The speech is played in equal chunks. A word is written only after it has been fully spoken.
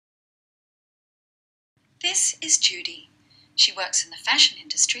This is Judy. She works in the fashion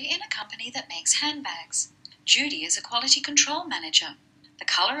industry in a company that makes handbags. Judy is a quality control manager. The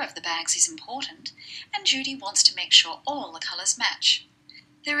colour of the bags is important, and Judy wants to make sure all the colours match.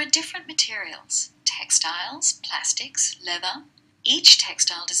 There are different materials: textiles, plastics, leather. Each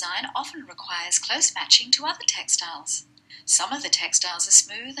textile design often requires close matching to other textiles. Some of the textiles are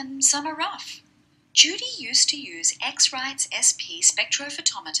smooth and some are rough. Judy used to use X-Rite's SP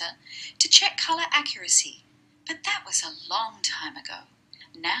Spectrophotometer to check colour accuracy, but that was a long time ago.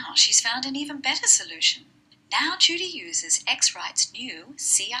 Now she's found an even better solution. Now Judy uses X-Rite's new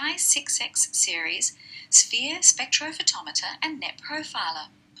Ci6x series Sphere Spectrophotometer and Net Profiler.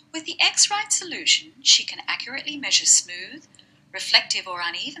 With the X-Rite solution, she can accurately measure smooth, reflective or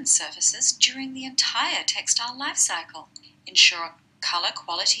uneven surfaces during the entire textile life cycle, ensure a colour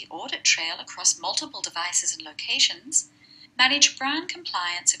quality audit trail across multiple devices and locations, manage brand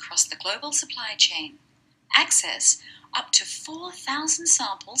compliance across the global supply chain, access up to 4,000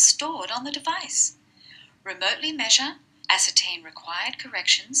 samples stored on the device, remotely measure, ascertain required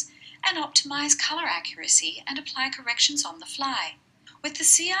corrections, and optimize colour accuracy and apply corrections on the fly. With the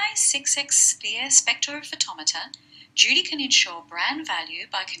Ci6x Sphere Spectrophotometer, Judy can ensure brand value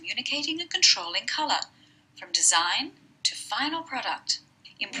by communicating and controlling colour, from design to final product,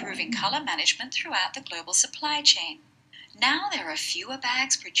 improving colour management throughout the global supply chain. Now there are fewer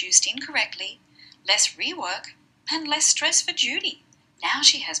bags produced incorrectly, less rework, and less stress for Judy. Now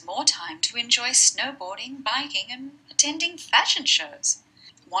she has more time to enjoy snowboarding, biking, and attending fashion shows.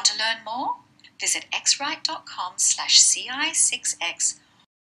 Want to learn more? Visit xrite.com/Ci6x